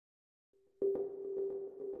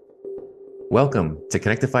Welcome to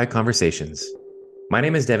Connectify Conversations. My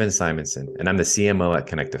name is Devin Simonson, and I'm the CMO at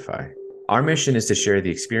Connectify. Our mission is to share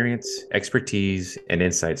the experience, expertise, and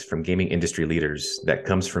insights from gaming industry leaders that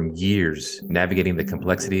comes from years navigating the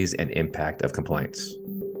complexities and impact of compliance.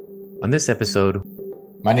 On this episode,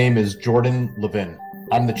 my name is Jordan Levin.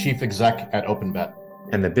 I'm the Chief Exec at OpenBet.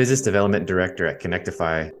 And the Business Development Director at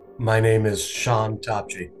Connectify. My name is Sean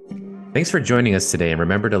Topji. Thanks for joining us today, and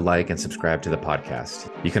remember to like and subscribe to the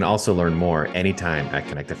podcast. You can also learn more anytime at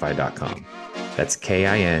connectify.com. That's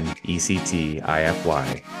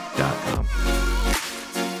KINECTIFY.com.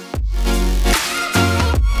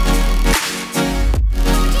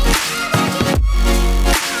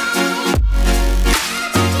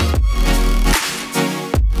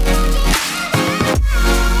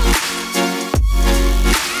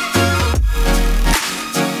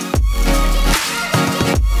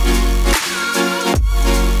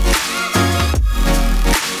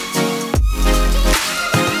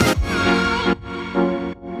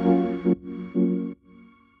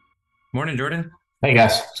 Morning, Jordan. Hey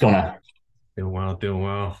guys, what's going on? Doing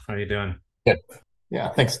well. How are you doing? Good. Yeah,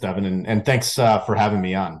 thanks, Devin, and thanks for having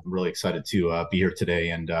me on. I'm really excited to be here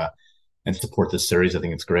today and support this series. I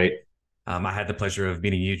think it's great. I had the pleasure of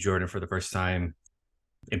meeting you, Jordan, for the first time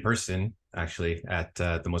in person, actually, at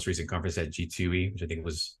the most recent conference at G2E, which I think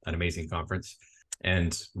was an amazing conference,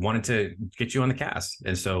 and wanted to get you on the cast.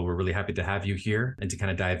 And so we're really happy to have you here and to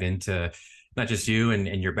kind of dive into not just you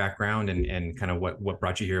and your background and kind of what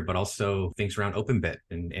brought you here, but also things around OpenBet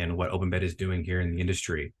and what OpenBet is doing here in the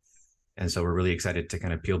industry. And so we're really excited to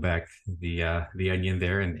kind of peel back the onion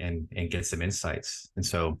there and get some insights. And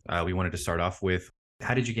so we wanted to start off with,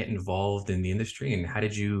 how did you get involved in the industry and how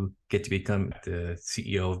did you get to become the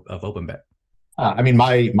CEO of OpenBet? I mean,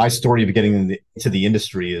 my story of getting into the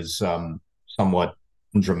industry is somewhat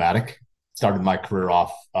dramatic. Started my career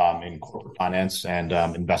off in corporate finance and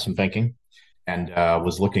investment banking. And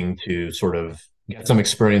was looking to sort of get some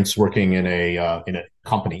experience working in a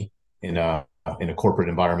company in a corporate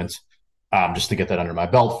environment, just to get that under my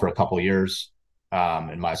belt for a couple of years.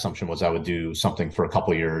 And my assumption was I would do something for a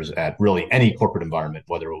couple of years at really any corporate environment,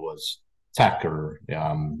 whether it was tech or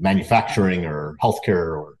manufacturing or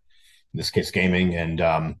healthcare or in this case gaming,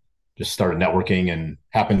 and just started networking and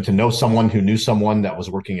happened to know someone who knew someone that was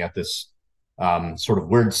working at this sort of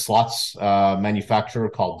weird slots manufacturer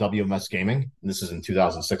called WMS Gaming. And this is in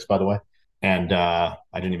 2006, by the way. And I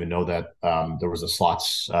didn't even know that there was a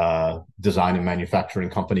slots design and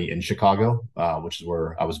manufacturing company in Chicago, which is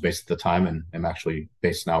where I was based at the time and am actually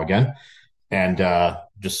based now again. And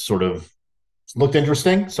just sort of looked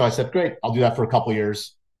interesting. So I said, great, I'll do that for a couple of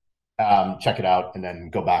years, check it out, and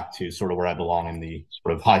then go back to sort of where I belong in the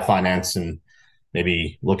sort of high finance and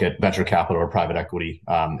maybe look at venture capital or private equity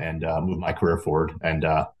and move my career forward. And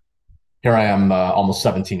here I am almost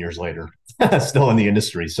 17 years later, still in the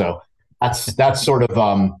industry. So that's sort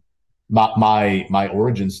of my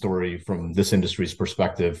origin story from this industry's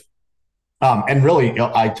perspective. And really,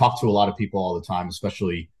 I talk to a lot of people all the time,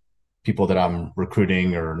 especially people that I'm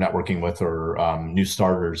recruiting or networking with or new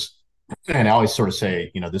starters. And I always sort of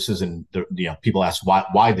say, this isn't, people ask,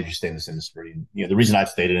 why did you stay in this industry? And, the reason I've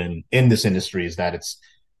stayed in this industry is that it's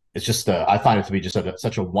just, I find it to be just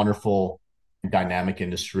such a wonderful dynamic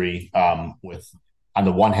industry with, on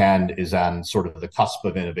the one hand, is on sort of the cusp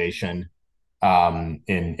of innovation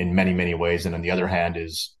in many, many ways. And on the other hand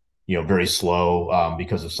is, very slow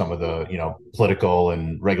because of some of the, political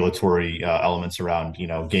and regulatory elements around,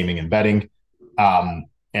 gaming and betting.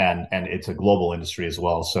 And it's a global industry as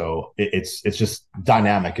well. So it's just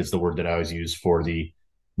dynamic is the word that I always use for the,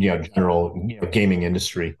 general gaming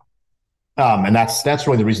industry. And that's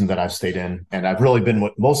really the reason that I've stayed in. And I've really been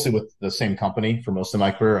mostly with the same company for most of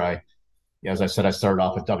my career. As I said, I started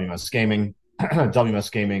off at WMS Gaming. WMS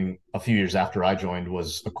Gaming, a few years after I joined,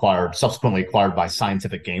 was subsequently acquired by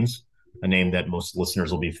Scientific Games, a name that most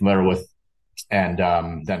listeners will be familiar with. And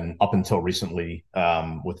then up until recently,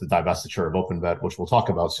 with the divestiture of OpenBet, which we'll talk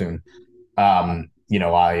about soon, I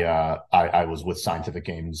was with Scientific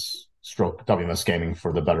Games stroke WMS Gaming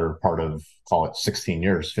for the better part of, call it 16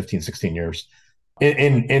 years.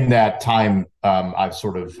 In that time, I've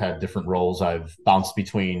sort of had different roles. I've bounced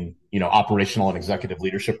between, operational and executive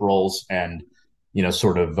leadership roles and,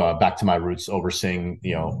 sort of back to my roots overseeing,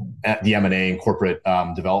 the M&A and corporate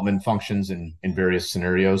development functions in various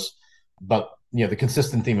scenarios. But the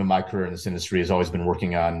consistent theme of my career in this industry has always been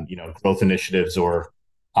working on growth initiatives or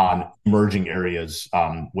on emerging areas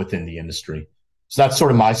within the industry. So that's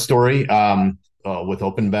sort of my story with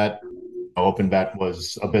OpenBet. OpenBet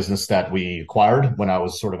was a business that we acquired when I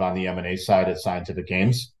was sort of on the M&A side at Scientific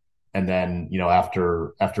Games. And then,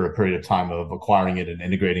 after a period of time of acquiring it and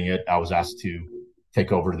integrating it, I was asked to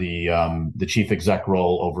take over the chief exec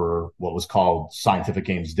role over what was called Scientific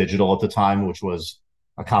Games Digital at the time, which was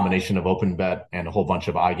a combination of OpenBet and a whole bunch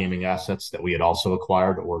of iGaming assets that we had also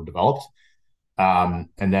acquired or developed. And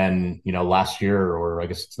then, last year, or I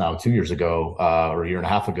guess it's now 2 years ago, or a year and a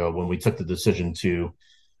half ago, when we took the decision to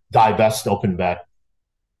divest OpenBet,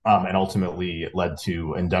 and ultimately it led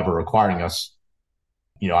to Endeavor acquiring us.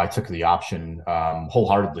 I took the option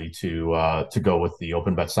wholeheartedly to go with the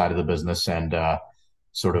OpenBet side of the business and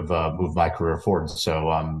sort of move my career forward. So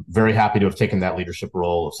I'm very happy to have taken that leadership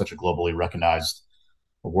role of such a globally recognized,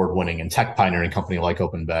 award-winning and tech pioneering company like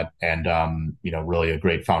OpenBet, and really a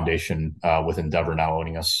great foundation with Endeavor now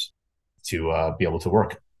owning us to be able to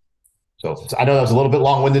work. So I know that was a little bit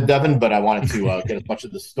long-winded, Devin, but I wanted to get as much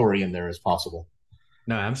of the story in there as possible.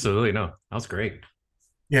 No, absolutely. No, that was great.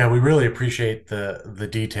 Yeah, we really appreciate the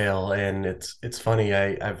detail, and it's funny.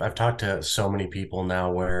 I've talked to so many people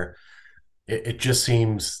now where it just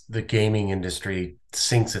seems the gaming industry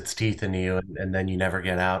sinks its teeth into you, and then you never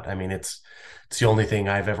get out. I mean, it's the only thing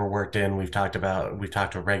I've ever worked in. We've talked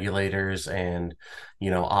to regulators and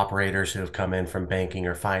operators who have come in from banking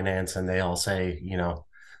or finance, and they all say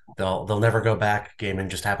they'll never go back. Gaming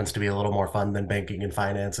just happens to be a little more fun than banking and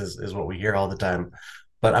finance is what we hear all the time.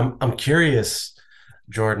 But I'm curious,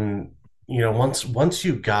 Jordan, once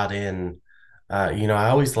you got in, I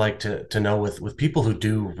always like to know with people who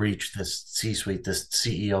do reach this C-suite, this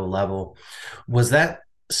CEO level, was that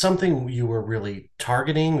something you were really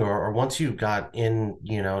targeting, or once you got in,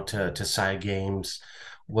 to side games,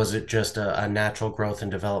 was it just a natural growth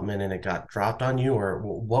and development and it got dropped on you, or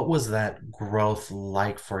what was that growth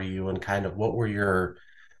like for you, and kind of what were your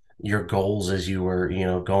goals as you were,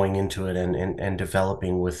 going into it and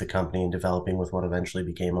developing with the company and developing with what eventually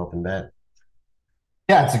became OpenBet?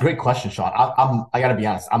 Yeah, it's a great question, Sean. I got to be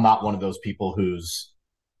honest. I'm not one of those people who's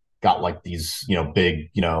got like these, big,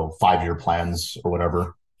 5-year plans or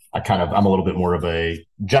whatever. I'm a little bit more of a,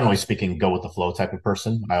 generally speaking, go with the flow type of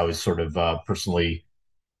person. I always sort of personally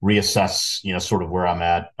reassess, sort of where I'm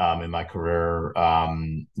at in my career,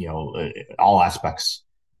 all aspects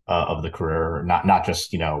of the career, not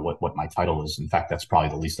just, what my title is. In fact, that's probably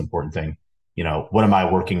the least important thing. What am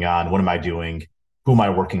I working on? What am I doing? Who am I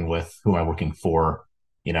working with? Who am I working for?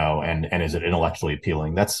 And is it intellectually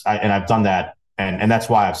appealing? And I've done that. And that's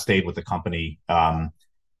why I've stayed with the company,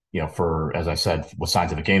 for, as I said, with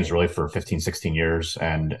Scientific Games really for 15, 16 years,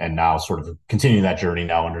 and now sort of continuing that journey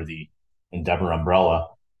now under the Endeavor umbrella,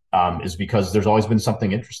 is because there's always been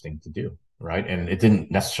something interesting to do, right? And it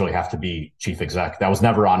didn't necessarily have to be chief exec. That was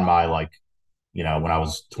never on my, when I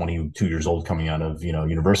was 22 years old coming out of,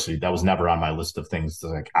 university, that was never on my list of things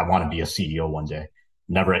to, I want to be a CEO one day.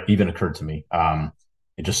 Never even occurred to me.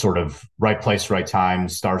 It just sort of right place, right time,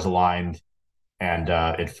 stars aligned. And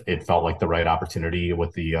it felt like the right opportunity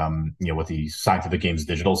with the Scientific Games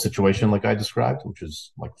Digital situation, like I described, which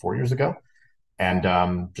was like 4 years ago,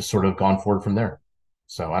 and just sort of gone forward from there.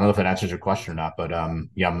 So I don't know if that answers your question or not, but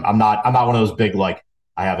yeah, I'm not one of those big, like,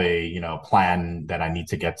 I have a plan that I need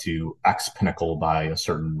to get to X pinnacle by a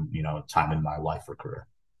certain time in my life or career.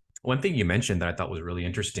 One thing you mentioned that I thought was really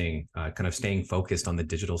interesting, kind of staying focused on the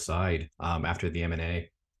digital side after the M&A.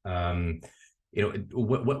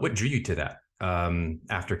 What drew you to that?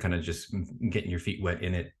 After kind of just getting your feet wet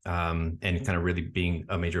in it, and kind of really being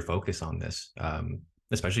a major focus on this,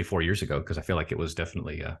 especially 4 years ago, because I feel like it was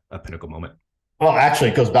definitely a pinnacle moment. Well, actually,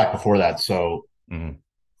 it goes back before that. So,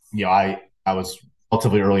 I was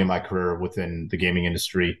relatively early in my career within the gaming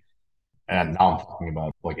industry, and now I'm talking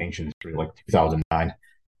about like ancient history, like 2009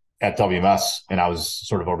 at WMS, and I was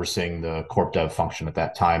sort of overseeing the corp dev function at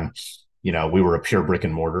that time. We were a pure brick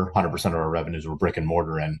and mortar. 100% of our revenues were brick and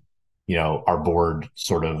mortar, and our board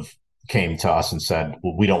sort of came to us and said,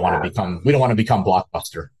 well, we don't want to become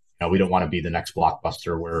Blockbuster. We don't want to be the next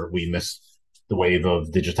Blockbuster where we miss the wave of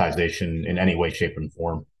digitization in any way, shape, and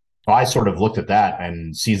form. So I sort of looked at that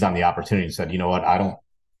and seized on the opportunity and said, you know what, I don't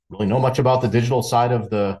really know much about the digital side of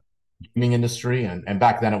the gaming industry. And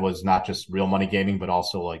back then it was not just real money gaming, but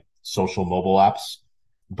also like social mobile apps.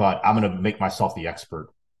 But I'm going to make myself the expert.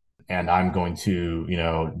 And I'm going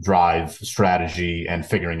to, drive strategy and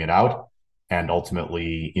figuring it out. And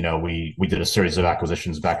ultimately, we did a series of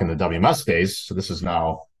acquisitions back in the WMS days. So this is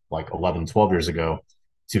now like 11, 12 years ago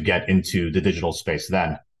to get into the digital space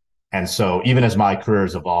then. And so even as my career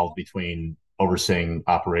has evolved between overseeing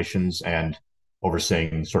operations and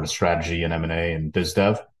overseeing sort of strategy and M&A and biz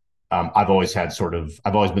dev, I've always been sort of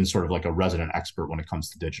like a resident expert when it comes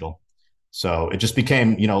to digital. So it just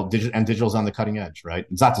became, digital's on the cutting edge, right?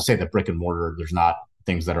 It's not to say that brick and mortar, there's not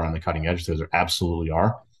things that are on the cutting edge. There absolutely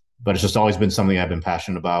are, but it's just always been something I've been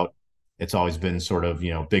passionate about. It's always been sort of,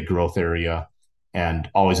 big growth area, and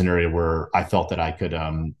always an area where I felt that I could,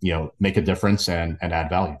 make a difference and add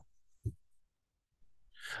value.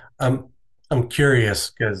 I'm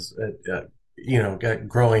curious because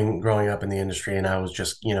growing up in the industry, and I was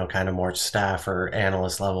just kind of more staff or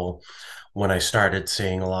analyst level when I started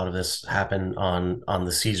seeing a lot of this happen on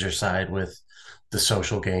the Caesar side with the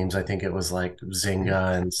social games. I think it was like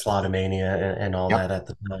Zynga and Slotomania and all Yep. that at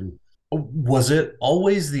the time. Was it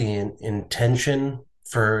always the intention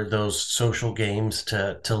for those social games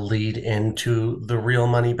to lead into the real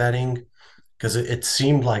money betting? Because it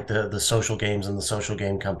seemed like the social games and the social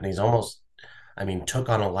game companies almost, I mean, took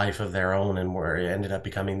on a life of their own and were ended up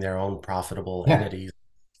becoming their own profitable Yeah. entities.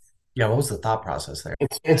 Yeah, what was the thought process there?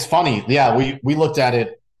 It's funny. Yeah, we looked at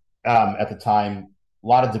it at the time. A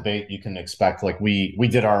lot of debate you can expect. Like we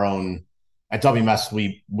did our own at WMS.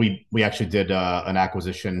 We actually did an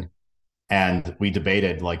acquisition, and we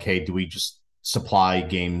debated like, hey, do we just supply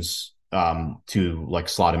games to like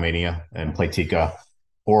Slotomania and Playtika,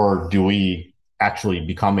 or do we actually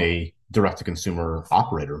become a direct to consumer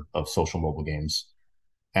operator of social mobile games?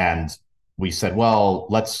 And we said, well,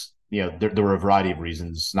 let's, there were a variety of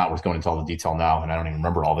reasons, not worth going into all the detail now, and I don't even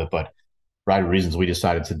remember all of it, but a variety of reasons we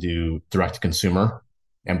decided to do direct to consumer.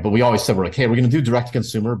 But we always said, we're like, hey, we're going to do direct to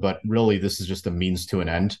consumer, but really this is just a means to an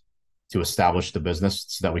end to establish the business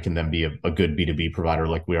so that we can then be a good B2B provider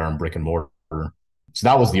like we are in brick and mortar. So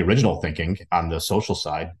that was the original thinking on the social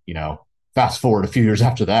side. Fast forward a few years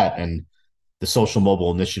after that, and the social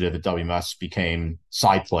mobile initiative at WMS became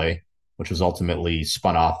SidePlay, which was ultimately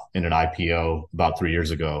spun off in an IPO about 3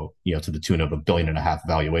 years ago, to the tune of $1.5 billion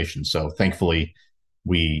valuation. So thankfully,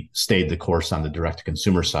 we stayed the course on the direct to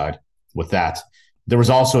consumer side with that. There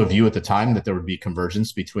was also a view at the time that there would be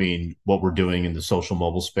convergence between what we're doing in the social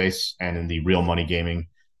mobile space and in the real money gaming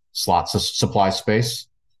slots supply space.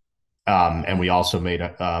 And we also made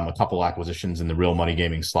a couple acquisitions in the real money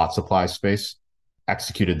gaming slot supply space,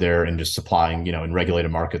 executed there and just supplying, in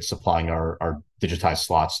regulated markets, supplying our digitized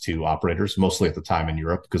slots to operators, mostly at the time in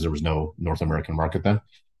Europe because there was no North American market then.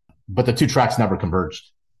 But the two tracks never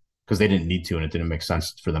converged because they didn't need to, and it didn't make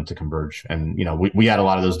sense for them to converge. And, we had a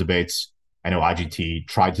lot of those debates. I know IGT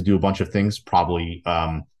tried to do a bunch of things, probably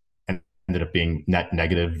ended up being net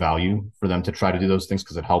negative value for them to try to do those things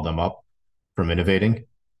because it held them up from innovating.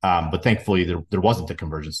 But thankfully, there wasn't a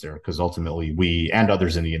convergence there because ultimately we and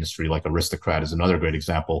others in the industry, like Aristocrat is another great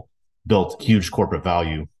example, built huge corporate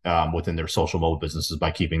value within their social mobile businesses by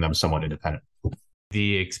keeping them somewhat independent.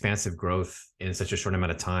 The expansive growth in such a short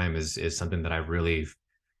amount of time is something that I really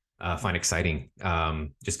find exciting.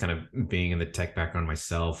 Just kind of being in the tech background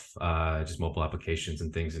myself, just mobile applications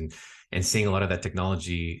and things, and seeing a lot of that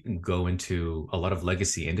technology go into a lot of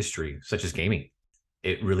legacy industry, such as gaming.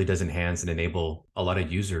 It really does enhance and enable a lot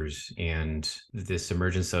of users, and this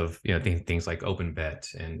emergence of things like OpenBet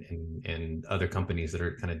and other companies that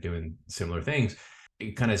are kind of doing similar things.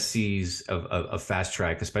 It kind of sees a fast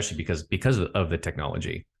track, especially because of the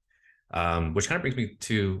technology, which kind of brings me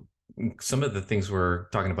to some of the things we're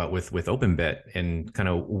talking about with OpenBet and kind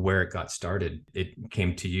of where it got started. It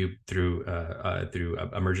came to you through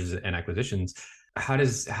mergers and acquisitions. How did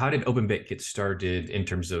OpenBet get started in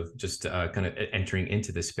terms of just kind of entering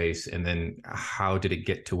into this space, and then how did it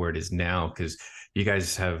get to where it is now? Because you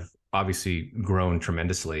guys have obviously grown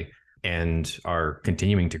tremendously and are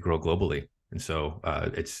continuing to grow globally, and so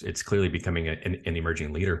it's clearly becoming an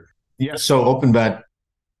emerging leader. Yeah. So OpenBet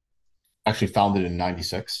actually founded in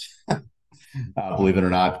 '96, believe it or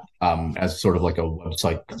not, as sort of like a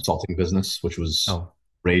website consulting business, which was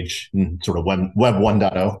Rage, sort of Web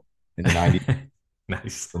 1.0 in the '90s.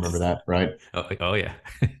 Nice. Remember that, right? Oh yeah.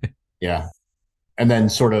 Yeah. And then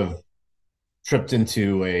sort of tripped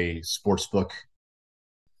into a sportsbook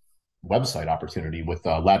website opportunity with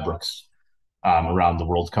Ladbrokes around the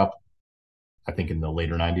World Cup, I think in the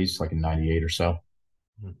later '90s, like in '98 or so.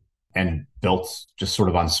 Mm-hmm. And built just sort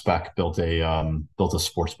of on spec, built a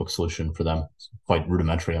sportsbook solution for them. It's quite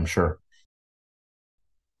rudimentary, I'm sure.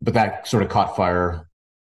 But that sort of caught fire.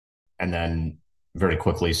 And then very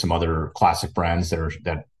quickly, some other classic brands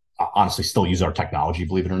that honestly still use our technology,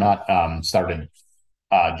 believe it or not, started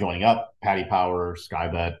joining up. Paddy Power,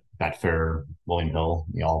 Skybet, Betfair, William Hill,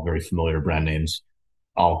 all very familiar brand names,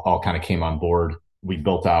 all kind of came on board. We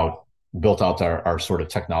built out our sort of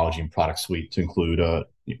technology and product suite to include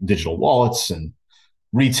digital wallets and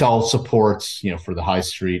retail supports, for the high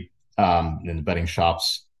street and the betting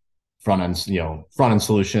shops. Front end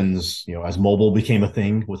solutions, as mobile became a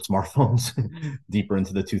thing with smartphones deeper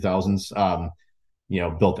into the 2000s,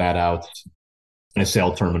 built that out.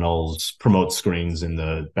 sale terminals, promote screens in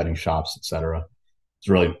the betting shops, et cetera. It's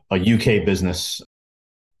really a UK business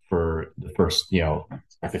for the first,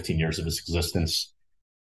 15 years of its existence.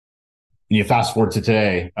 And you fast forward to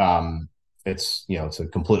today, it's a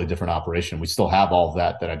completely different operation. We still have all of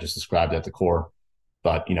that I just described at the core,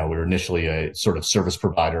 but we were initially a sort of service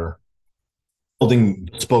provider, building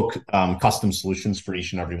bespoke custom solutions for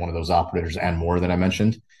each and every one of those operators and more that I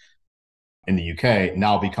mentioned. In the UK,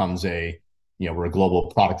 now becomes we're a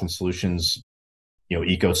global product and solutions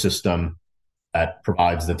ecosystem that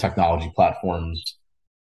provides the technology platforms,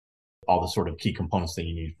 all the sort of key components that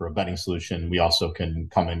you need for a betting solution. We also can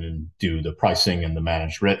come in and do the pricing and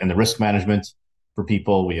the risk management for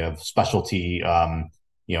people. We have specialty,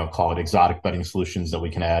 call it exotic betting solutions that we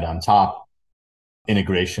can add on top,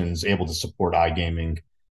 integrations, able to support iGaming.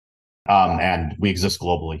 And we exist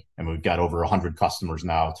globally. And we've got over 100 customers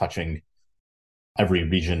now touching every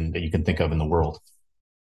region that you can think of in the world.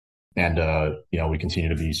 And, we continue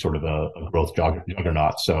to be sort of a growth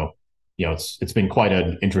juggernaut. So, it's been quite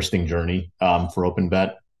an interesting journey for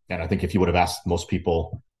OpenBet. And I think if you would have asked most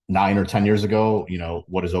people 9 or 10 years ago,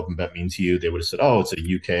 what does OpenBet mean to you? They would have said, oh, it's a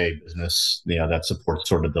UK business, that supports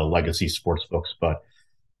sort of the legacy sports books, but,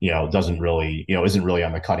 doesn't really, isn't really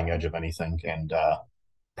on the cutting edge of anything, and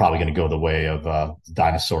probably going to go the way of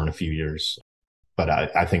dinosaur in a few years. But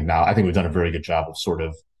I think we've done a very good job of sort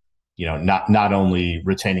of, not only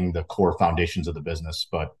retaining the core foundations of the business,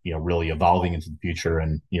 but, really evolving into the future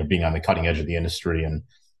and, being on the cutting edge of the industry and,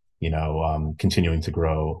 continuing to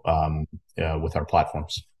grow with our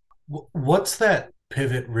platforms. What's that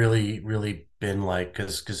pivot really been like?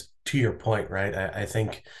 Because to your point, right, I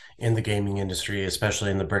think in the gaming industry,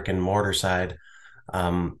 especially in the brick and mortar side,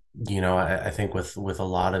 I think with a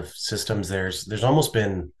lot of systems, there's almost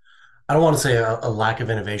been, I don't want to say a lack of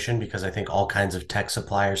innovation, because I think all kinds of tech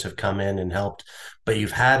suppliers have come in and helped, but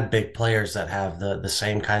you've had big players that have the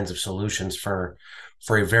same kinds of solutions for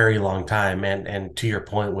a very long time. And to your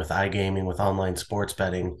point with iGaming, with online sports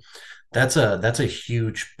betting, that's a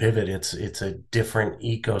huge pivot. It's a different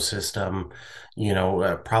ecosystem,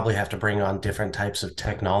 probably have to bring on different types of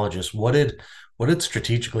technologists. What did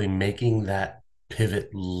strategically making that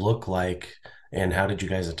pivot look like, and how did you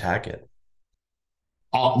guys attack it?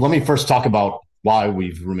 Let me first talk about why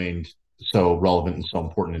we've remained so relevant and so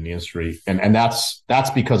important in the industry. And that's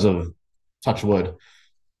because of, touch wood,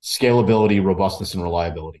 scalability, robustness, and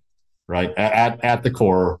reliability, right? At the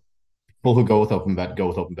core, people who go with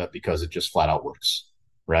OpenBet because it just flat out works,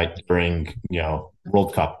 right? During,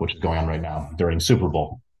 World Cup, which is going on right now, during Super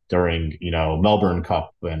Bowl, during, Melbourne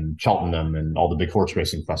Cup and Cheltenham and all the big horse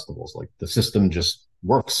racing festivals, like the system just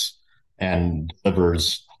works and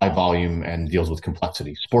delivers high volume and deals with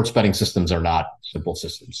complexity. Sports betting systems are not simple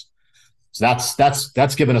systems. So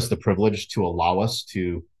that's given us the privilege to allow us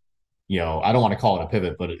to, I don't want to call it a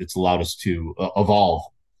pivot, but it's allowed us to evolve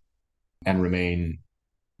and remain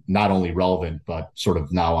not only relevant, but sort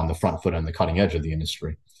of now on the front foot and the cutting edge of the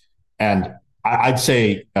industry. And I'd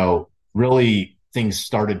say, really things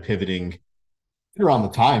started pivoting around the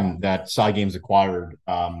time that Cygames acquired,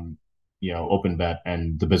 OpenBet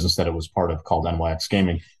and the business that it was part of called NYX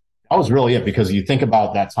Gaming. That was really it, because you think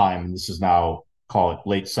about that time, and this is now, call it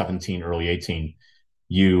late 17, early 18,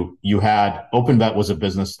 you had OpenBet was a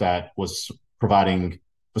business that was providing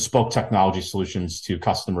bespoke technology solutions to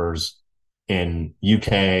customers in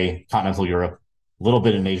UK, continental Europe, a little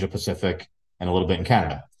bit in Asia Pacific, and a little bit in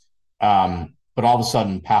Canada. But all of a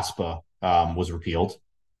sudden, PASPA was repealed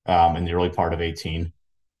in the early part of 18.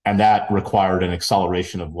 And that required an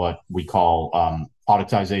acceleration of what we call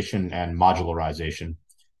productization and modularization.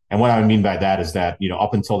 And what I mean by that is that,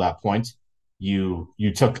 up until that point, you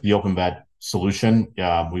took the OpenBet solution,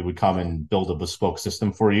 we would come and build a bespoke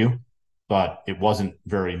system for you, but it wasn't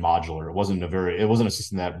very modular. It wasn't a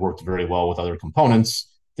system that worked very well with other components,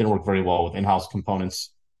 didn't work very well with in-house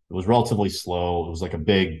components. It was relatively slow. It was like a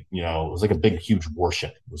big, huge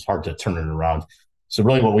warship. It was hard to turn it around. So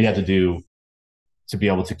really what we had to do to be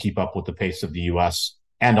able to keep up with the pace of the US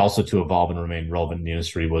and also to evolve and remain relevant in the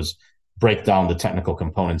industry was break down the technical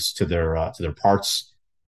components to their parts.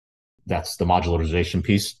 That's the modularization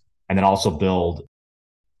piece. And then also build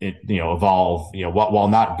it, evolve, while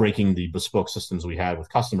not breaking the bespoke systems we had with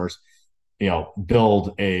customers,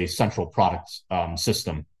 build a central product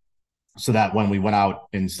system, so that when we went out,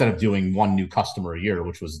 instead of doing one new customer a year,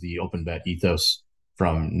 which was the OpenBet ethos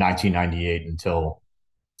from 1998 until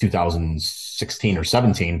 2016 or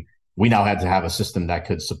 17, we now had to have a system that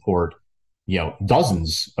could support,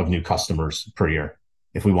 dozens of new customers per year.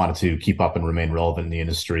 If we wanted to keep up and remain relevant in the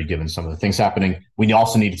industry, given some of the things happening, we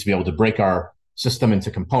also needed to be able to break our system into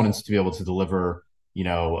components to be able to deliver,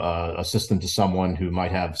 a system to someone who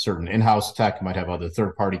might have certain in-house tech, might have other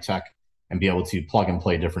third-party tech, and be able to plug and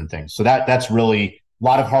play different things. So that's really a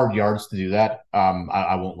lot of hard yards to do that.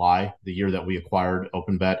 I won't lie. The year that we acquired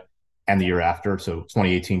OpenBet and the year after, so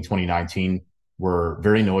 2018, 2019, were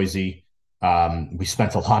very noisy. We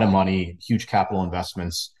spent a lot of money, huge capital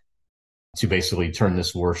investments to basically turn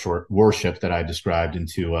this warship that I described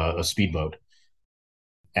into a speedboat.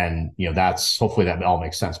 And that's, hopefully that all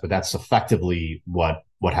makes sense, but that's effectively what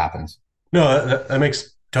happens. No, that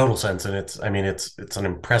makes total sense, and it's an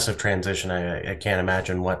impressive transition. I can't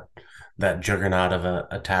imagine what that juggernaut of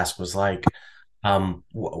a task was like.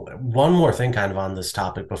 One more thing, kind of on this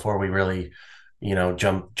topic before we really,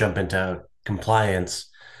 jump into compliance.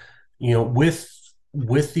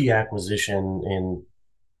 With the acquisition, and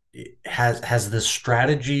has the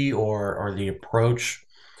strategy or the approach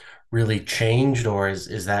really changed, or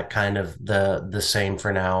is that kind of the same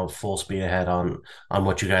for now, full speed ahead on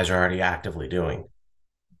what you guys are already actively doing?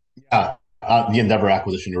 The Endeavor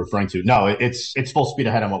acquisition you're referring to, no, it's full speed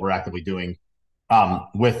ahead on what we're actively doing,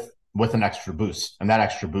 with an extra boost, and that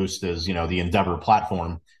extra boost is the Endeavor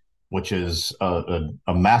platform, which is a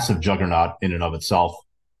massive juggernaut in and of itself,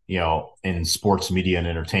 in sports media and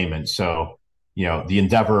entertainment. So the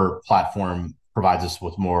Endeavor platform provides us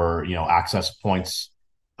with more access points,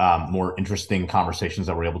 more interesting conversations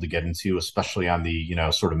that we're able to get into, especially on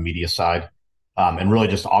the sort of media side, and really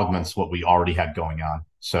just augments what we already had going on.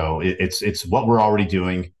 So it's what we're already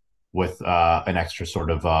doing with an extra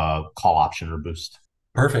sort of call option or boost.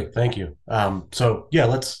 Perfect, thank you. So yeah,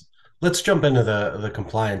 let's jump into the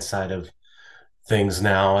compliance side of things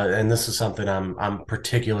now, and this is something I'm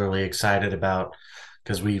particularly excited about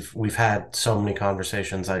because we've had so many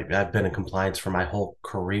conversations. I've been in compliance for my whole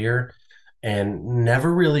career and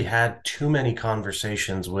never really had too many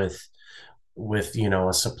conversations with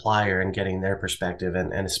a supplier and getting their perspective,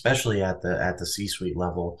 and especially at the C-suite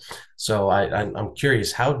level. So I'm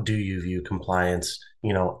curious, how do you view compliance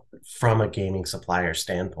from a gaming supplier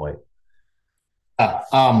standpoint? Uh,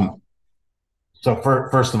 um, so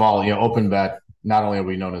first of all, OpenBet, not only are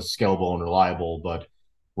we known as scalable and reliable, but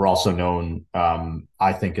we're also known,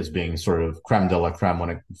 I think, as being sort of creme de la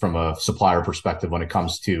creme from a supplier perspective when it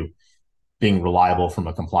comes to being reliable from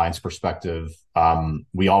a compliance perspective.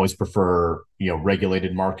 We always prefer,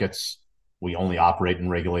 regulated markets. We only operate in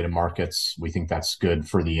regulated markets. We think that's good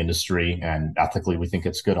for the industry, and ethically, we think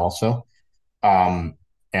it's good also. It's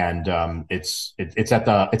at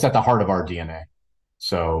the heart of our DNA.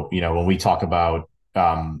 So when we talk about,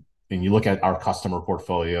 and you look at our customer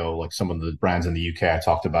portfolio, like some of the brands in the UK, I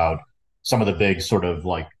talked about some of the big sort of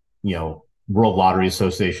like World Lottery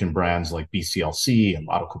Association brands like BCLC and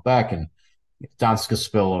Lotto Quebec and Danske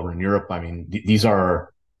Spil over in Europe. I mean, these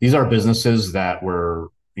are businesses that were,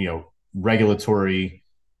 regulatory,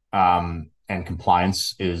 and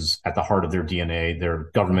compliance is at the heart of their DNA.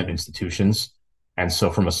 They're government institutions, and so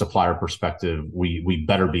from a supplier perspective, we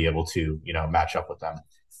better be able to match up with them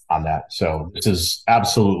on that. So this is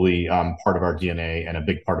absolutely part of our DNA and a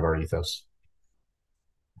big part of our ethos.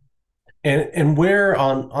 And where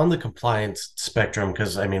on the compliance spectrum,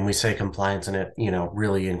 because we say compliance and it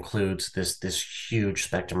really includes this huge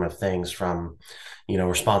spectrum of things from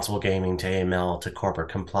responsible gaming to AML to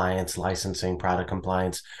corporate compliance, licensing, product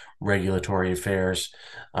compliance, regulatory affairs.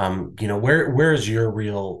 Where is your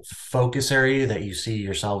real focus area that you see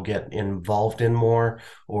yourself get involved in more,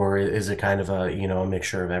 or is it kind of a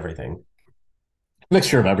mixture of everything?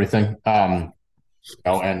 Mixture of everything. And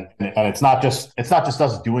it's not just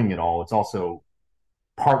us doing it all. It's also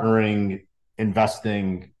partnering,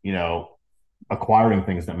 investing, acquiring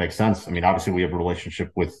things that make sense. I mean, obviously, we have a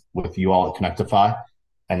relationship with you all at Connectify,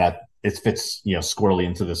 and that it fits squarely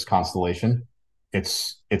into this constellation.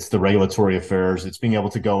 It's the regulatory affairs. It's being able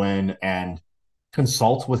to go in and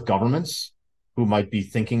consult with governments who might be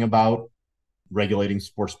thinking about regulating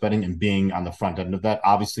sports betting and being on the front end of that.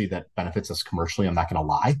 Obviously, that benefits us commercially. I'm not going to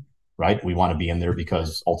lie. Right? We want to be in there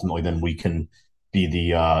because ultimately then we can be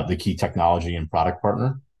the key technology and product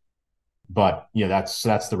partner. But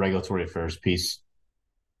that's the regulatory affairs piece.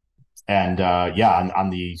 And on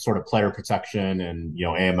the sort of player protection and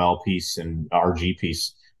AML piece and RG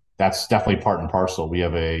piece, that's definitely part and parcel. We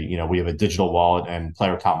have a digital wallet and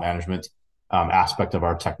player account management aspect of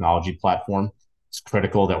our technology platform. It's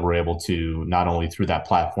critical that we're able to, not only through that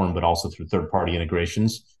platform but also through third-party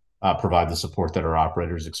integrations, provide the support that our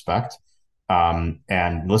operators expect. And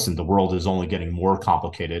listen, the world is only getting more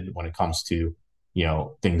complicated when it comes to,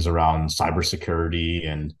 things around cybersecurity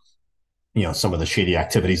and, some of the shady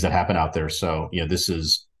activities that happen out there. So, this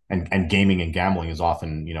is, and gaming and gambling is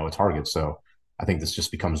often, a target. So I think this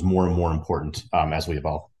just becomes more and more important as we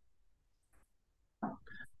evolve.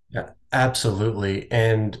 Yeah, absolutely.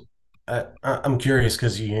 And I'm curious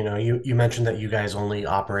because you mentioned that you guys only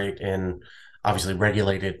operate in obviously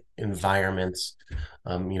regulated environments.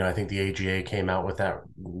 I think the AGA came out with that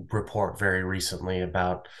report very recently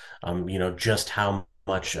about just how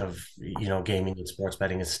much of gaming and sports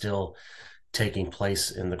betting is still taking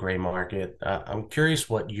place in the gray market. I'm curious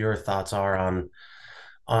what your thoughts are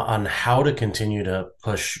on how to continue to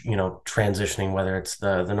push, transitioning, whether it's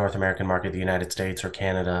the North American market, the United States, or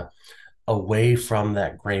Canada, away from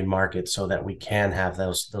that gray market, so that we can have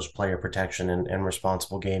those player protection and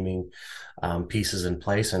responsible gaming pieces in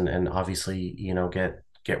place, and obviously,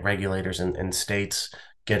 get regulators and states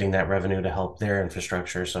getting that revenue to help their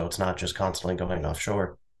infrastructure, so it's not just constantly going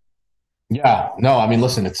offshore. Yeah, no, I mean,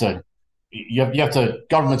 listen, you have to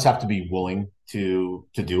governments have to be willing to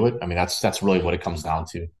do it. I mean, that's really what it comes down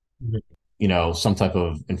to. Mhm. Some type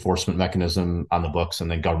of enforcement mechanism on the books, and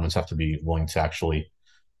then governments have to be willing to actually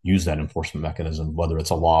use that enforcement mechanism, whether it's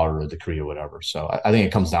a law or a decree or whatever. So I think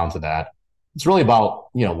it comes down to that. It's really about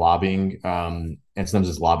lobbying, and sometimes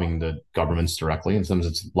it's lobbying the governments directly, and sometimes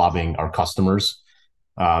it's lobbying our customers,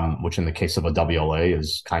 which in the case of a WLA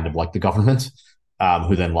is kind of like the government,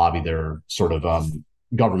 who then lobby their sort of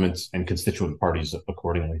governments and constituent parties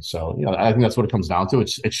accordingly. So I think that's what it comes down to.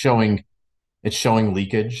 It's showing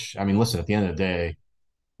leakage. I mean, listen, at the end of the day,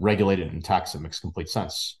 regulated and taxed, it makes complete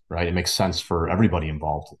sense, right? It makes sense for everybody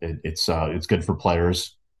involved. It's good for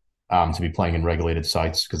players to be playing in regulated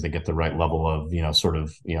sites because they get the right level of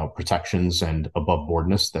protections and above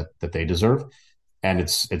boardness that they deserve, and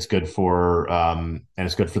it's good for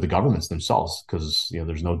the governments themselves because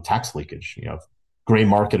there's no tax leakage. Gray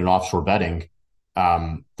market and offshore betting,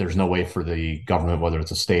 there's no way for the government, whether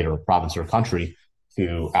it's a state or a province or a country,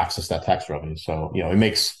 to access that tax revenue. So it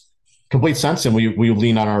makes complete sense, and we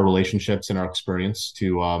lean on our relationships and our experience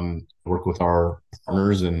to work with our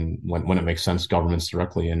partners, and when it makes sense, governments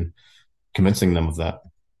directly, and convincing them of that.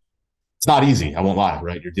 It's not easy, I won't lie,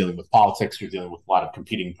 right? You're dealing with politics, you're dealing with a lot of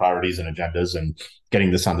competing priorities and agendas, and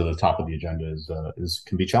getting this onto the top of the agenda is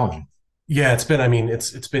can be challenging. Yeah, it's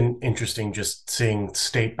been interesting just seeing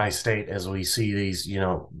state by state as we see these,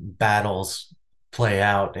 battles play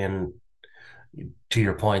out. And to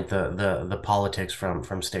your point, the politics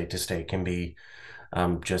from state to state can be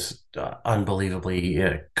just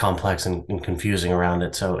unbelievably complex and confusing around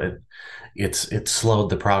it. So it's slowed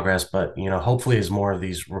the progress, but hopefully as more of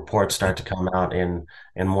these reports start to come out and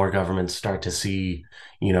more governments start to see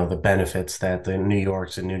the benefits that the New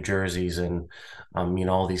Yorks and New Jerseys and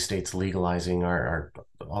all these states legalizing are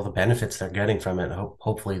all the benefits they're getting from it.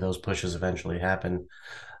 Hopefully those pushes eventually happen.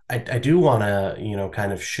 I do want to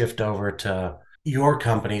kind of shift over to your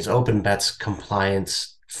company's OpenBet's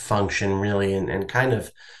compliance function, really, and kind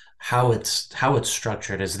of how it's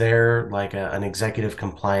structured. Is there like an executive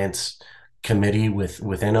compliance committee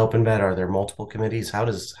within OpenBet? Are there multiple committees? How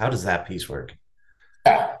does that piece work?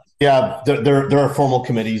 Yeah, yeah. There are formal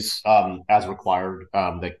committees as required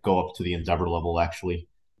that go up to the endeavor level actually,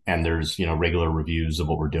 and there's regular reviews of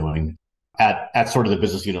what we're doing at sort of the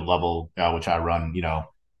business unit level, which I run.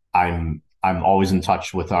 I'm always in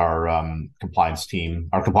touch with our compliance team.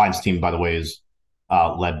 Our compliance team, by the way, is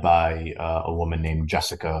led by a woman named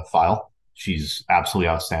Jessica File. She's absolutely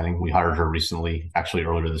outstanding. We hired her recently, actually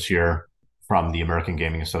earlier this year, from the American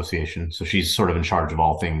Gaming Association. So she's sort of in charge of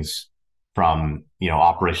all things from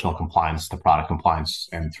operational compliance to product compliance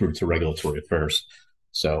and through to regulatory affairs.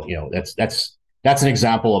 So that's an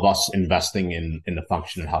example of us investing in the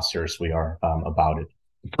function and how serious we are about it.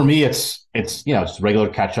 For me, it's regular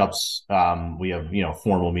catch ups. We have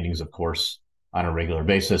formal meetings, of course, on a regular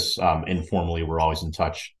basis. Informally, we're always in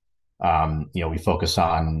touch. We focus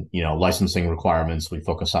on licensing requirements. We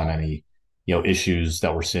focus on any issues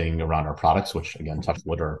that we're seeing around our products, which again, touch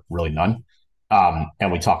wood, are really none.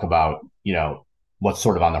 And we talk about what's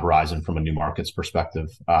sort of on the horizon from a new markets perspective,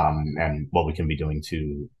 and what we can be doing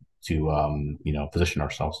to position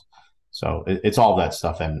ourselves. So it's all that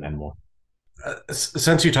stuff and more.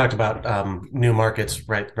 Since you talked about new markets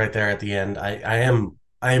right there at the end, I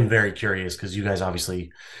am very curious because you guys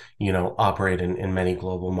obviously operate in many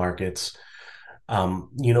global markets.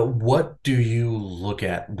 What do you look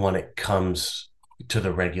at when it comes to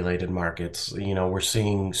the regulated markets? We're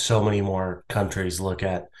seeing so many more countries look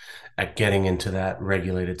at getting into that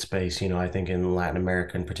regulated space. I think in Latin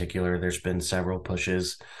America in particular, there's been several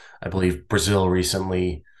pushes. I believe Brazil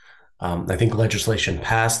recently, I think legislation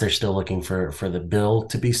passed. They're still looking for the bill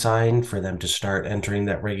to be signed for them to start entering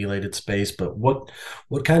that regulated space. But what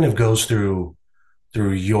kind of goes through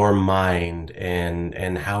through your mind,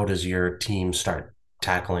 and how does your team start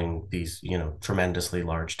tackling these, tremendously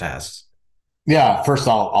large tasks? Yeah, first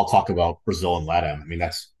I'll talk about Brazil and LATAM. I mean,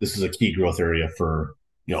 this is a key growth area for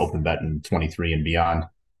OpenBet in 23 and beyond.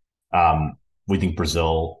 Um, we think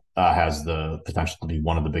Brazil has the potential to be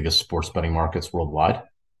one of the biggest sports betting markets worldwide,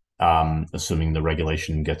 assuming the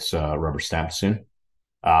regulation gets rubber stamped soon.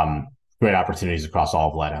 Um, Great opportunities across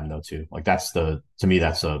all of LATAM though too. Like to me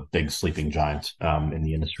that's a big sleeping giant in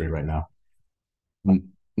the industry right now.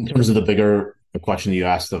 In terms of the bigger question that you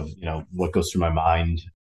asked of what goes through my mind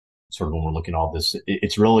sort of when we're looking at all this,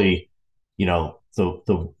 it's really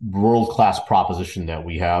the world class proposition that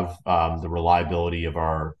we have, the reliability of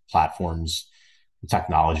our platforms,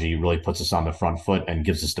 technology really puts us on the front foot and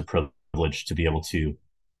gives us the privilege to be able to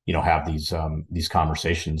have these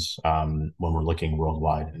conversations when we're looking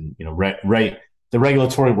worldwide. And the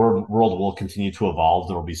regulatory world will continue to evolve.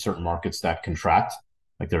 There will be certain markets that contract.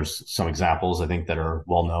 Like there's some examples I think that are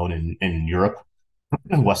well known in Europe,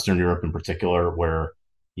 Western Europe in particular, where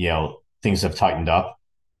things have tightened up.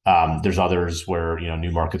 There's others where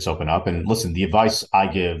new markets open up. And listen, the advice I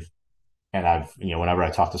give, and I've whenever I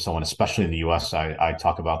talk to someone, especially in the U.S., I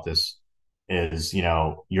talk about this is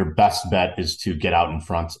your best bet is to get out in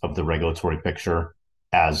front of the regulatory picture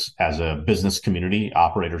as a business community,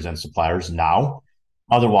 operators and suppliers now.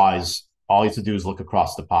 Otherwise, all you have to do is look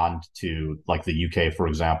across the pond to like the UK, for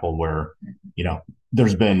example, where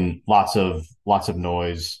there's been lots of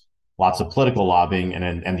noise, lots of political lobbying,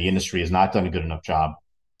 and the industry has not done a good enough job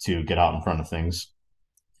to get out in front of things.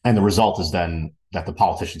 And the result is then that the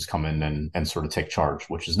politicians come in and sort of take charge,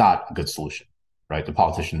 which is not a good solution, right? The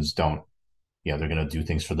politicians don't, they're going to do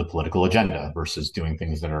things for the political agenda versus doing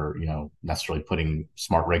things that are, necessarily putting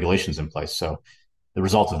smart regulations in place. So the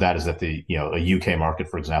result of that is that a UK market,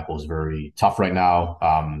 for example, is very tough right now.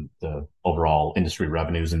 The overall industry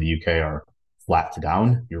revenues in the UK are flat to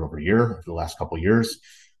down year over year for the last couple of years.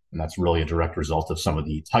 And that's really a direct result of some of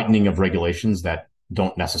the tightening of regulations that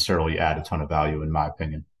don't necessarily add a ton of value, in my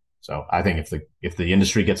opinion. So I think if the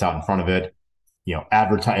industry gets out in front of it,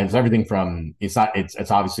 advertise everything from it's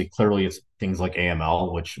obviously clearly it's things like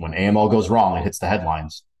AML, which when AML goes wrong, it hits the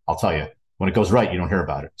headlines. I'll tell you, when it goes right, you don't hear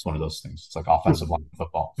about it. It's one of those things. It's like offensive line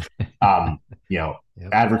football. Yep.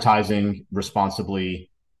 Advertising responsibly,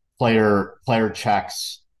 player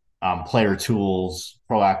checks, player tools,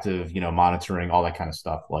 proactive, monitoring, all that kind of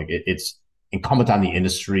stuff. Like it's incumbent on the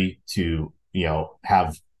industry to,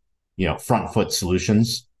 have, front foot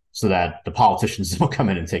solutions so that the politicians don't come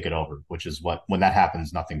in and take it over, which is when that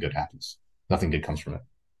happens, nothing good happens. Nothing good comes from it.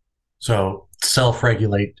 So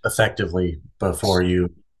self-regulate effectively before you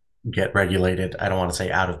get regulated. I don't want to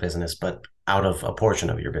say out of business, but out of a portion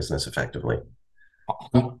of your business effectively.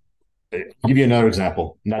 I'll give you another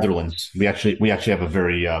example. Netherlands. We actually have a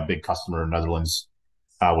very big customer in Netherlands,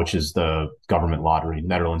 which is the government lottery,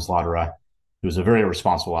 Netherlands Lottery, who's a very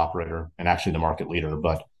responsible operator and actually the market leader.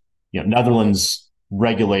 But Netherlands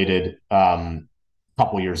regulated a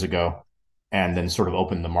couple of years ago and then sort of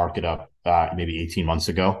opened the market up maybe 18 months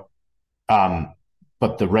ago.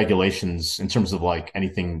 But the regulations in terms of like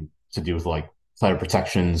anything to do with like player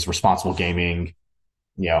protections, responsible gaming,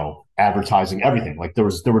 advertising, everything, like there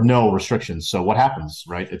were no restrictions. So what happens,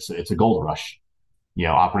 right? It's a gold rush.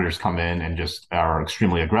 Operators come in and just are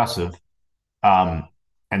extremely aggressive. And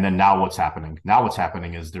then now what's happening? Now what's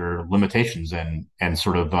happening is there are limitations and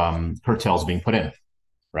sort of curtails being put in,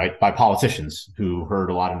 right, by politicians who heard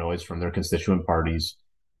a lot of noise from their constituent parties,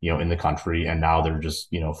 in the country, and now they're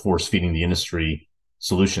just force feeding the industry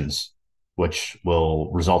solutions, which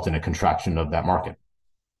will result in a contraction of that market.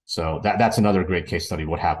 So that's another great case study of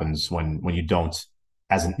what happens when you don't,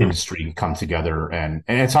 as an industry, come together, and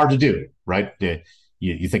it's hard to do, right?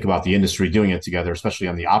 You think about the industry doing it together, especially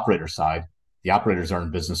on the operator side. The operators are in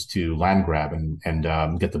business to land grab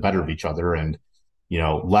and get the better of each other, and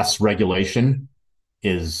less regulation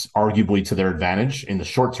is arguably to their advantage in the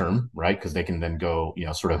short term, right? Because they can then go,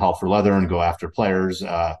 sort of hell for leather and go after players,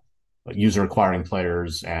 user acquiring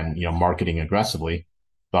players, and marketing aggressively.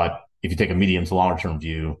 But if you take a medium to longer term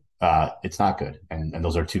view, it's not good, and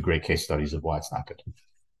those are two great case studies of why it's not good.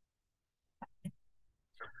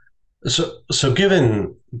 So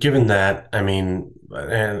given that, I mean,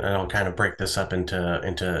 and I'll kind of break this up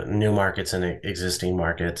into new markets and existing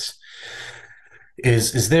markets.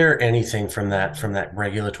 Is there anything from that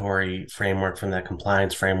regulatory framework, from that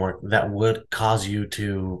compliance framework, that would cause you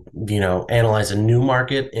to, analyze a new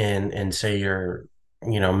market and say you're,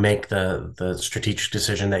 make the strategic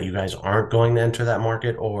decision that you guys aren't going to enter that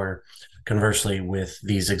market? Or conversely, with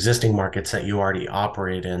these existing markets that you already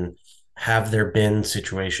operate in, have there been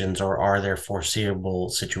situations, or are there foreseeable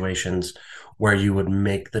situations where you would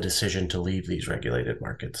make the decision to leave these regulated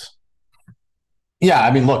markets? Yeah,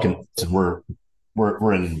 I mean, look, and we're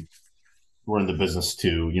in the business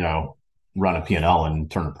to run a P&L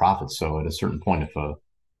and turn a profit. So at a certain point,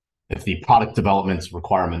 if the product development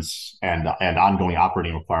requirements and ongoing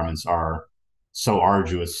operating requirements are so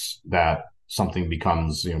arduous that something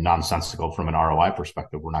becomes nonsensical from an ROI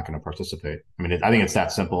perspective, we're not going to participate. I mean, I think it's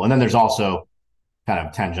that simple. And then there's also kind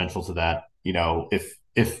of tangential to that,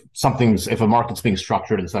 if a market's being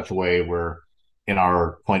structured in such a way where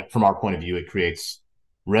from our point of view, it creates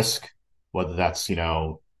risk, whether that's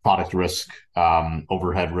product risk,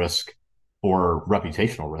 overhead risk, or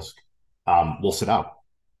reputational risk, we'll sit out.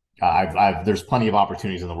 There's plenty of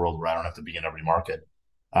opportunities in the world where I don't have to be in every market.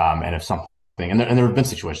 And if something, and there have been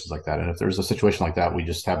situations like that. And if there's a situation like that, we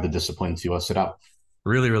just have the discipline to sit out.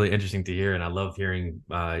 Really, really interesting to hear. And I love hearing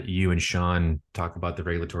you and Sean talk about the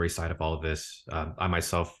regulatory side of all of this. I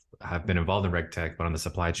myself have been involved in RegTech, but on the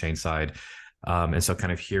supply chain side. And so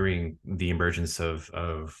kind of hearing the emergence of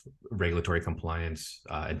regulatory compliance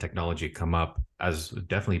and technology come up as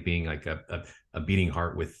definitely being like a beating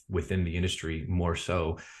heart within the industry more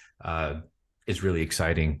so is really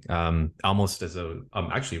exciting. Almost as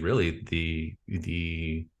actually really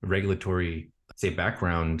the regulatory, say,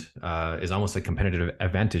 background is almost a competitive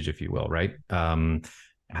advantage, if you will, right?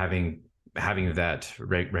 Having that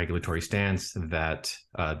regulatory stance, that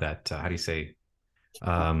how do you say,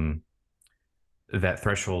 that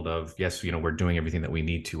threshold of, yes, we're doing everything that we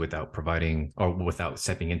need to without providing or without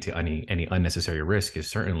stepping into any unnecessary risk is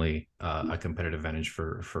certainly a competitive advantage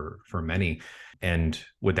for many. And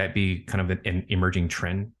would that be kind of an emerging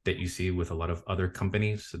trend that you see with a lot of other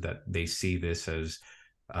companies, so that they see this as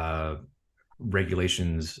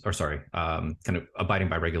regulations, or sorry, kind of abiding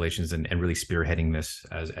by regulations and really spearheading this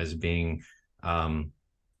as being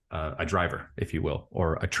a driver, if you will,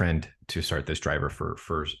 or a trend to start this driver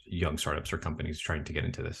for young startups or companies trying to get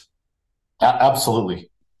into this? Absolutely.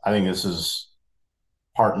 I think this is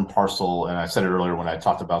part and parcel. And I said it earlier when I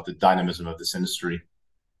talked about the dynamism of this industry,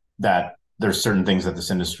 that there's certain things that this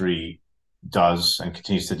industry does and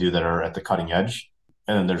continues to do that are at the cutting edge.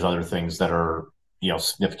 And then there's other things that are,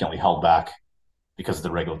 significantly held back because of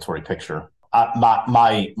the regulatory picture.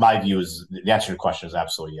 My view is the answer to your question is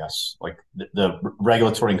absolutely yes. Like the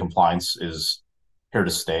regulatory and compliance is here to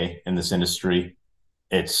stay in this industry.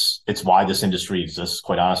 It's why this industry exists,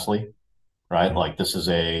 quite honestly, right? Like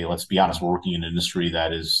let's be honest, we're working in an industry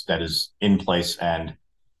that is in place and,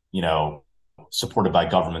 supported by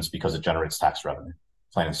governments because it generates tax revenue,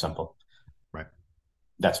 plain and simple. Right.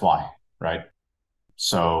 That's why, right?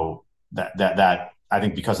 So that I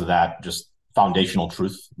think because of that, just foundational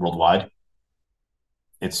truth worldwide,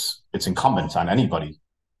 it's incumbent on anybody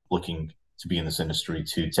looking to be in this industry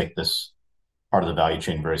to take this part of the value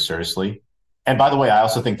chain very seriously. And by the way, I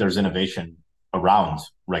also think there's innovation around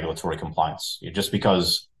regulatory compliance. Just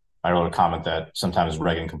because I wrote a comment that sometimes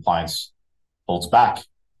reg and compliance holds back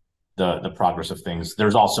the progress of things,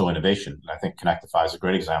 there's also innovation. And I think Connectify is a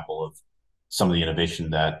great example of some of the innovation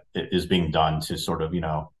that is being done to sort of,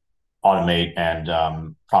 automate and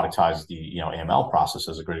productize the, AML process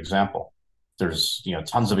is a great example. There's,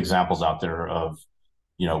 tons of examples out there of,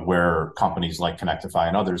 where companies like Connectify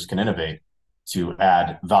and others can innovate to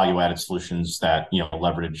add value-added solutions that,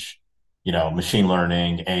 leverage, machine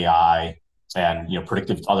learning, AI, and,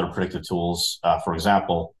 other predictive tools, for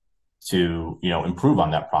example, to, improve on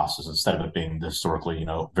that process instead of it being the historically,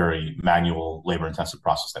 very manual, labor-intensive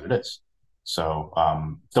process that it is. So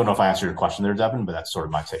don't know if I answered your question there, Devin, but that's sort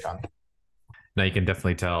of my take on it. Now you can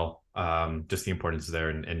definitely tell just the importance there,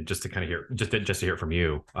 and just to kind of hear, just to hear it from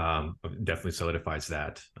you, definitely solidifies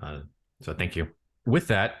that. So thank you. With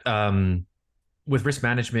that, with risk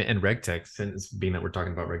management and RegTech, since being that we're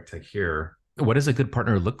talking about RegTech here, what does a good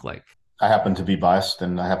partner look like? I happen to be biased,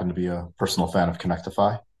 and I happen to be a personal fan of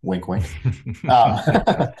Connectify. Wink, wink.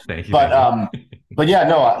 Thank you. But yeah,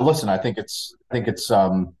 no. Listen, I think it's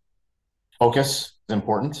focus is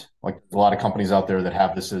important. Like a lot of companies out there that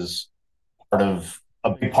have this as a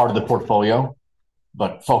big part of the portfolio,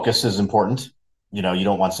 but focus is important. You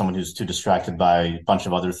don't want someone who's too distracted by a bunch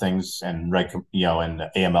of other things, and and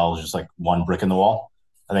AML is just like one brick in the wall.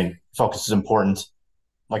 I think focus is important.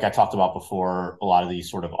 Like I talked about before, a lot of these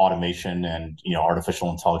sort of automation and artificial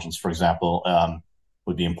intelligence, for example,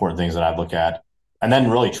 would be important things that I'd look at. And then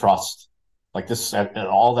really trust, like this,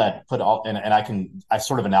 all that I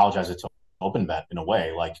sort of analogize it to OpenBet in a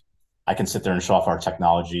way. Like I can sit there and show off our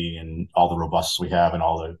technology and all the robustness we have and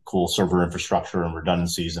all the cool server infrastructure and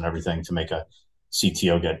redundancies and everything to make a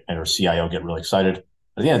CTO or CIO get really excited.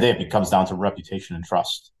 At the end of the day, it comes down to reputation and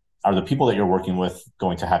trust. Are the people that you're working with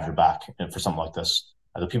going to have your back for something like this?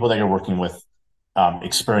 Are the people that you're working with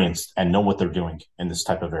experienced and know what they're doing in this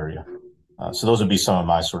type of area? So those would be some of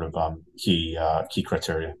my sort of key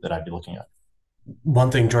criteria that I'd be looking at. One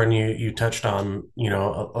thing, Jordan, you touched on,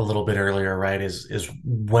 a little bit earlier, right? Is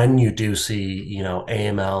when you do see,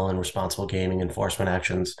 AML and responsible gaming enforcement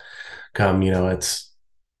actions come, it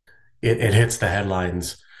hits the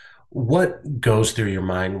headlines. What goes through your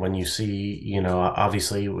mind when you see,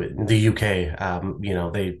 obviously in the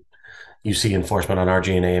UK, you see enforcement on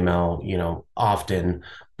RG and AML, often,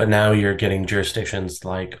 but now you're getting jurisdictions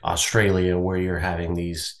like Australia where you're having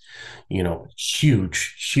these,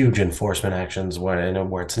 huge enforcement actions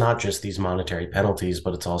where it's not just these monetary penalties,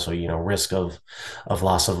 but it's also, risk of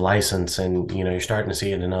loss of license. And, you're starting to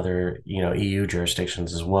see it in other, EU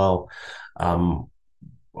jurisdictions as well.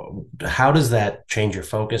 How does that change your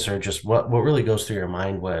focus, or just what really goes through your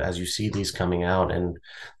mind as you see these coming out, and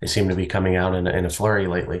they seem to be coming out in a flurry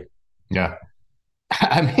lately? Yeah.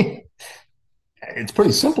 I mean, it's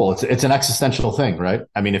pretty simple. It's an existential thing, right?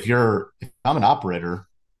 I mean, if I'm an operator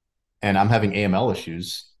and I'm having AML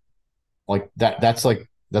issues, like that's like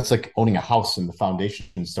owning a house and the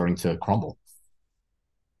foundation starting to crumble.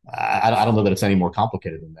 I don't know that it's any more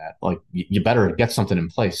complicated than that. Like you better get something in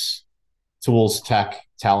place, tools, tech,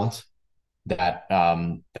 talent that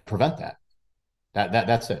prevent that.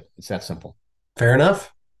 That's it. It's that simple. Fair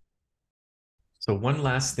enough. So one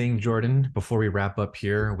last thing, Jordan, before we wrap up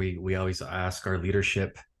here, we always ask our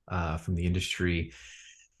leadership from the industry,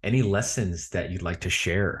 any lessons that you'd like to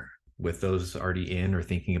share with those already in or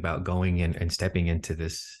thinking about going and stepping into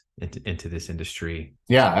this industry?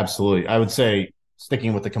 Yeah, absolutely. I would say,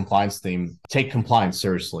 sticking with the compliance theme, take compliance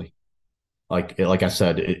seriously. Like I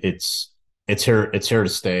said, it's here to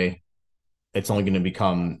stay. It's only going to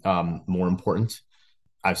become more important.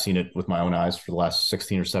 I've seen it with my own eyes for the last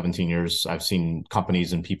 16 or 17 years. I've seen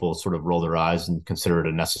companies and people sort of roll their eyes and consider it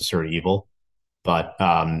a necessary evil, but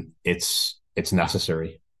it's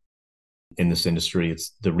necessary in this industry.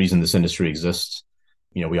 It's the reason this industry exists.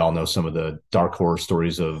 We all know some of the dark horror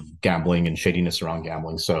stories of gambling and shadiness around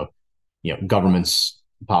gambling. So, governments,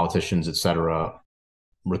 politicians, et cetera,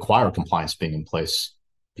 require compliance being in place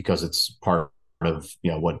because it's part of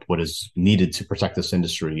what is needed to protect this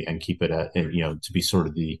industry and keep it to be sort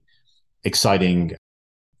of the exciting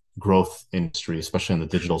growth industry, especially on the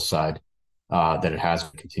digital side, that it has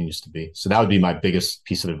and continues to be. So that would be my biggest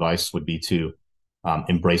piece of advice, would be to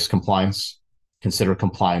embrace compliance, consider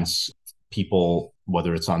compliance people,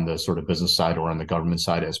 whether it's on the sort of business side or on the government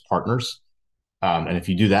side, as partners. And if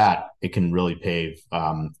you do that, it can really pave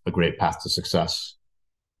a great path to success.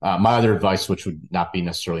 My other advice, which would not be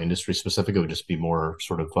necessarily industry specific, it would just be more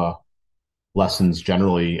sort of lessons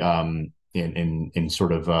generally in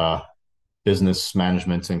sort of business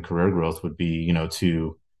management and career growth, would be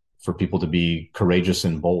for people to be courageous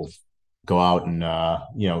and bold. Go out and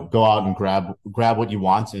grab what you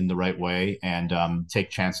want in the right way, and take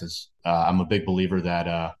chances. I'm a big believer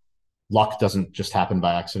that luck doesn't just happen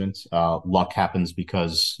by accident. Luck happens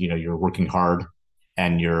because you're working hard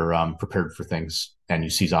and you're prepared for things and you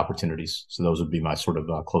seize opportunities. So those would be my sort of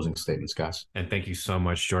closing statements, guys. And thank you so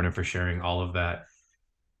much, Jordan, for sharing all of that.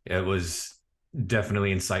 It was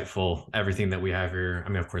definitely insightful, everything that we have here. I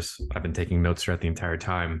mean, of course, I've been taking notes throughout the entire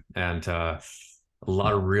time, and a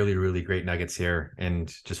lot of really, really great nuggets here. And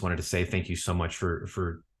just wanted to say thank you so much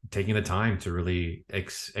for taking the time to really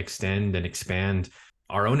extend and expand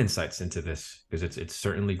our own insights into this, because it's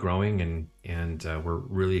certainly growing, and we're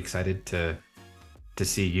really excited to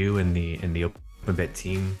see you and the OpenBet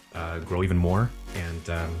team grow even more, and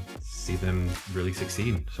see them really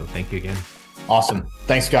succeed. So thank you again. Awesome.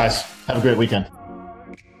 Thanks, guys. Have a great weekend.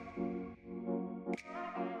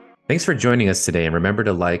 Thanks for joining us today, and remember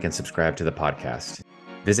to like and subscribe to the podcast.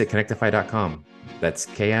 Visit Connectify.com. That's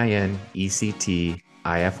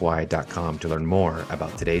KINECTIFY.com to learn more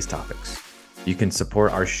about today's topics. You can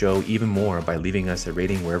support our show even more by leaving us a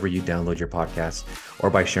rating wherever you download your podcasts,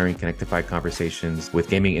 or by sharing Connectify conversations with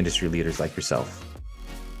gaming industry leaders like yourself.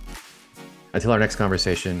 Until our next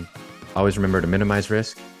conversation, always remember to minimize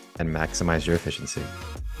risk and maximize your efficiency.